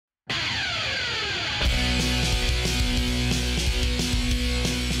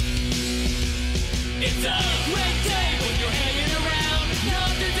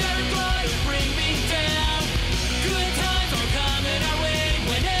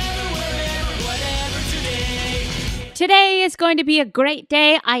Today is going to be a great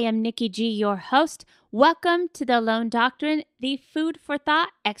day. I am Nikki G, your host. Welcome to the Lone Doctrine, the food for thought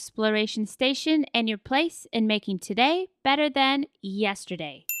exploration station, and your place in making today better than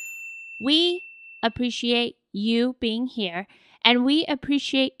yesterday. We appreciate you being here, and we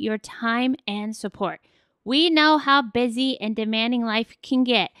appreciate your time and support. We know how busy and demanding life can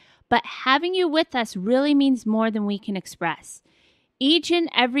get, but having you with us really means more than we can express. Each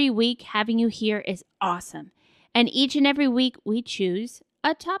and every week, having you here is awesome. And each and every week, we choose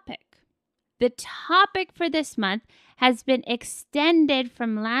a topic. The topic for this month has been extended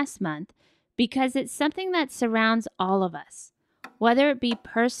from last month because it's something that surrounds all of us, whether it be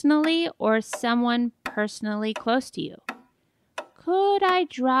personally or someone personally close to you. Could I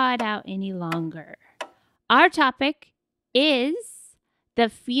draw it out any longer? Our topic is the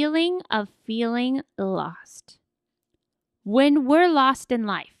feeling of feeling lost. When we're lost in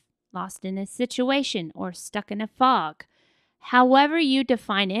life, lost in a situation, or stuck in a fog, however you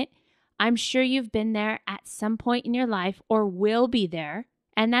define it, I'm sure you've been there at some point in your life or will be there,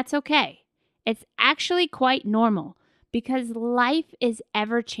 and that's okay. It's actually quite normal because life is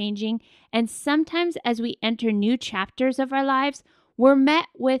ever changing, and sometimes as we enter new chapters of our lives, we're met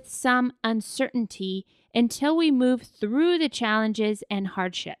with some uncertainty until we move through the challenges and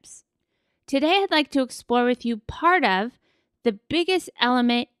hardships. Today, I'd like to explore with you part of the biggest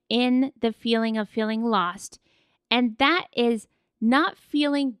element in the feeling of feeling lost, and that is not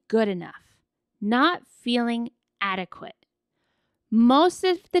feeling good enough, not feeling adequate. Most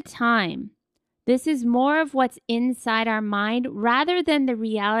of the time, this is more of what's inside our mind rather than the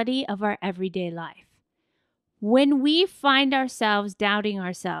reality of our everyday life. When we find ourselves doubting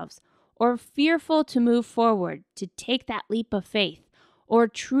ourselves or fearful to move forward, to take that leap of faith, or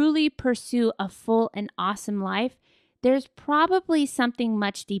truly pursue a full and awesome life, there's probably something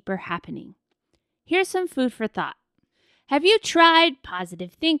much deeper happening. Here's some food for thought. Have you tried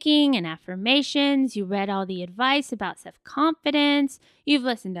positive thinking and affirmations? You read all the advice about self-confidence. You've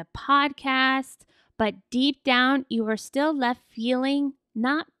listened to podcasts, but deep down, you are still left feeling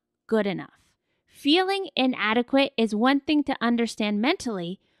not good enough. Feeling inadequate is one thing to understand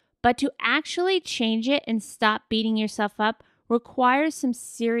mentally, but to actually change it and stop beating yourself up requires some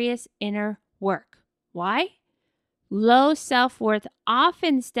serious inner work. Why? Low self-worth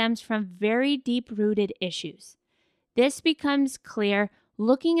often stems from very deep-rooted issues. This becomes clear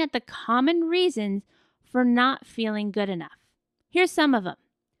looking at the common reasons for not feeling good enough. Here's some of them.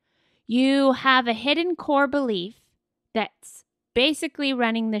 You have a hidden core belief that's basically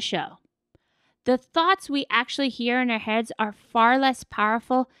running the show. The thoughts we actually hear in our heads are far less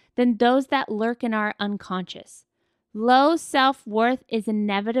powerful than those that lurk in our unconscious. Low self-worth is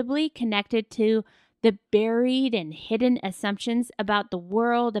inevitably connected to the buried and hidden assumptions about the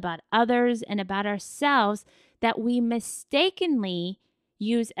world, about others, and about ourselves that we mistakenly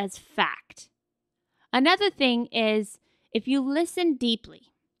use as fact. Another thing is, if you listen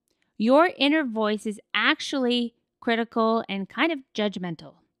deeply, your inner voice is actually critical and kind of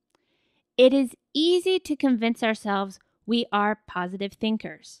judgmental. It is easy to convince ourselves we are positive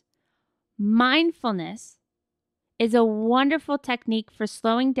thinkers. Mindfulness is a wonderful technique for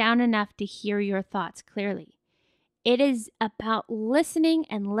slowing down enough to hear your thoughts clearly. It is about listening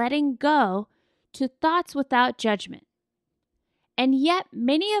and letting go to thoughts without judgment. And yet,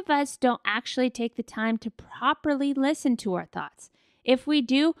 many of us don't actually take the time to properly listen to our thoughts. If we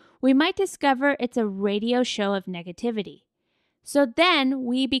do, we might discover it's a radio show of negativity. So then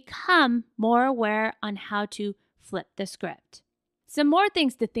we become more aware on how to flip the script. Some more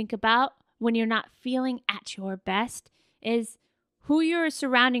things to think about when you're not feeling at your best is who you're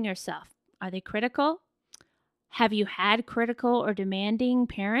surrounding yourself. Are they critical? Have you had critical or demanding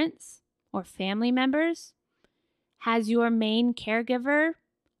parents or family members? Has your main caregiver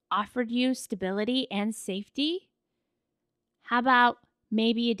offered you stability and safety? How about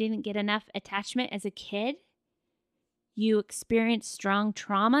maybe you didn't get enough attachment as a kid? You experienced strong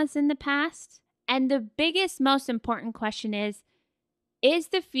traumas in the past? And the biggest, most important question is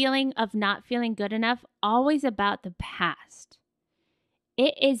the feeling of not feeling good enough always about the past?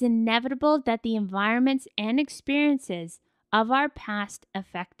 It is inevitable that the environments and experiences of our past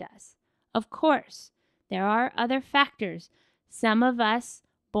affect us. Of course, there are other factors. Some of us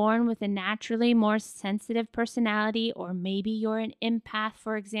born with a naturally more sensitive personality, or maybe you're an empath,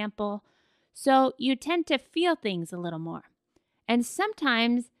 for example, so you tend to feel things a little more. And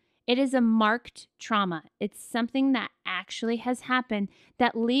sometimes it is a marked trauma. It's something that actually has happened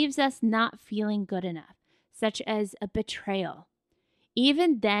that leaves us not feeling good enough, such as a betrayal.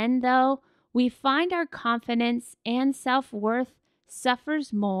 Even then, though, we find our confidence and self-worth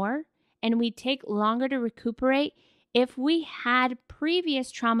suffers more and we take longer to recuperate if we had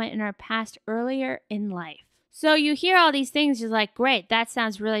previous trauma in our past earlier in life. So you hear all these things, you're like, great, that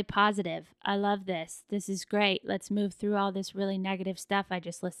sounds really positive. I love this. This is great. Let's move through all this really negative stuff I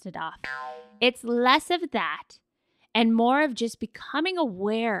just listed off. It's less of that and more of just becoming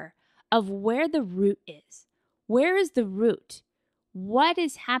aware of where the root is. Where is the root? What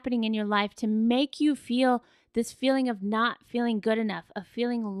is happening in your life to make you feel this feeling of not feeling good enough, of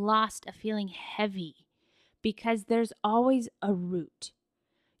feeling lost, of feeling heavy? Because there's always a root.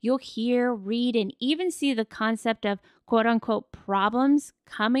 You'll hear, read, and even see the concept of quote unquote problems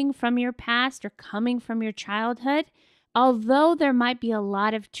coming from your past or coming from your childhood. Although there might be a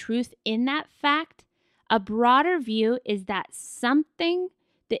lot of truth in that fact, a broader view is that something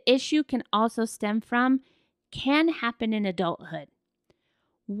the issue can also stem from can happen in adulthood.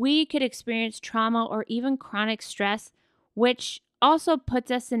 We could experience trauma or even chronic stress, which also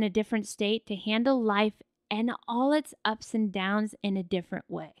puts us in a different state to handle life and all its ups and downs in a different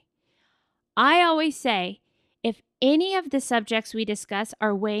way. I always say, if any of the subjects we discuss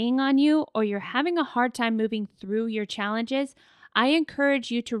are weighing on you or you're having a hard time moving through your challenges, I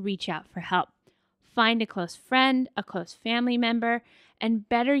encourage you to reach out for help. Find a close friend, a close family member, and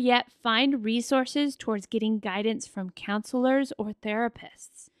better yet, find resources towards getting guidance from counselors or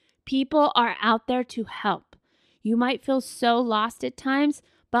therapists. People are out there to help. You might feel so lost at times,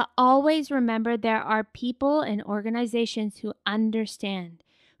 but always remember there are people and organizations who understand,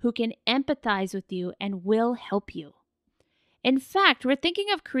 who can empathize with you and will help you. In fact, we're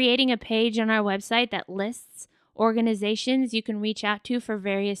thinking of creating a page on our website that lists organizations you can reach out to for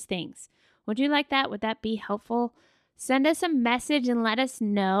various things. Would you like that? Would that be helpful? Send us a message and let us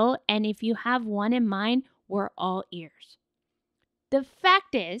know. And if you have one in mind, we're all ears. The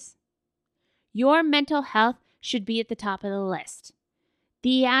fact is, your mental health should be at the top of the list.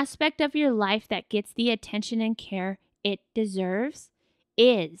 The aspect of your life that gets the attention and care it deserves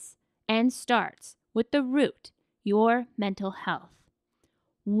is and starts with the root, your mental health.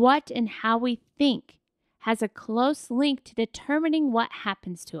 What and how we think has a close link to determining what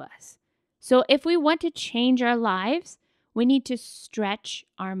happens to us. So if we want to change our lives, we need to stretch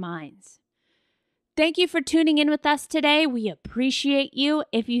our minds. Thank you for tuning in with us today. We appreciate you.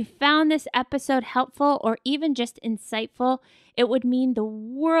 If you found this episode helpful or even just insightful, it would mean the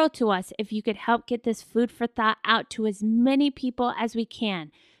world to us if you could help get this food for thought out to as many people as we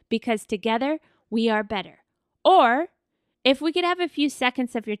can, because together we are better. Or if we could have a few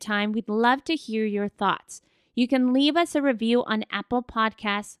seconds of your time, we'd love to hear your thoughts. You can leave us a review on Apple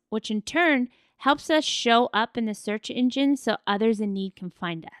Podcasts, which in turn helps us show up in the search engine so others in need can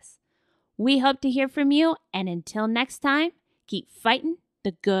find us. We hope to hear from you, and until next time, keep fighting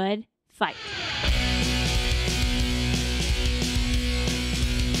the good fight.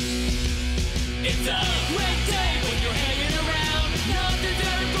 It's